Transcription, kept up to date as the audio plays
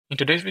In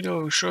today's video,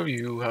 I will show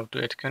you how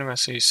to add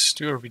canvases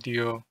to your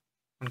video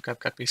on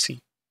CapCut PC.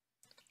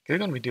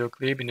 Click on video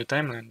clip in the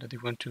timeline that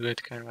you want to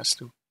add canvas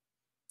to.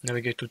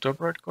 Navigate to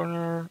top right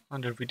corner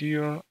under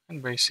video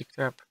and basic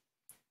tab.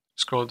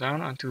 Scroll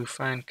down until you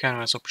find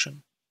canvas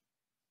option.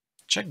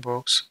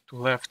 Checkbox to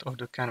left of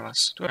the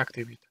canvas to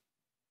activate it.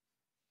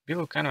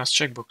 Below canvas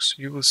checkbox,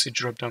 you will see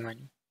drop-down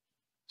menu.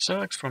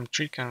 Select from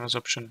 3 canvas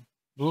options: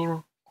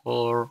 blur,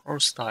 color, or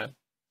style.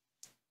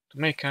 To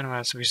make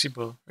canvas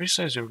visible,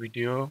 resize your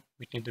video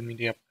within the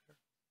media player.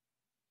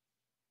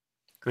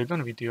 Click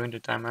on video in the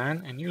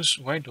timeline and use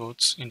white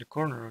dots in the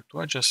corner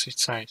to adjust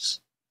its size.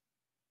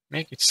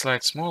 Make it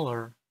slightly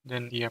smaller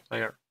than the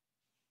player.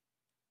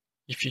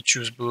 If you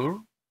choose blur,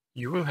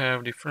 you will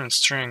have different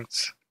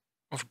strengths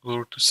of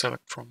blur to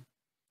select from.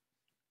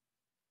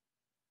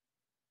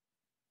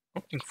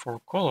 Opting for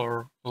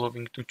color,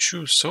 allowing to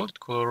choose solid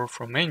color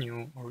from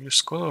menu or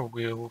use color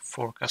wheel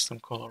for custom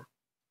color.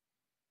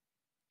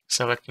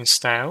 Selecting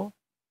style,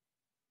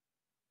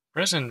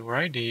 present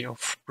variety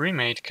of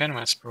pre-made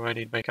canvas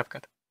provided by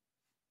CapCut.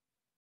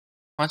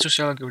 Once you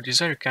select your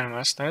desired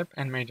canvas type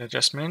and made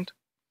adjustment,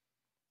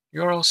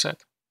 you are all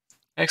set.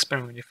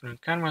 Experiment with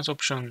different canvas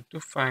options to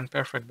find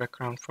perfect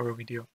background for your video.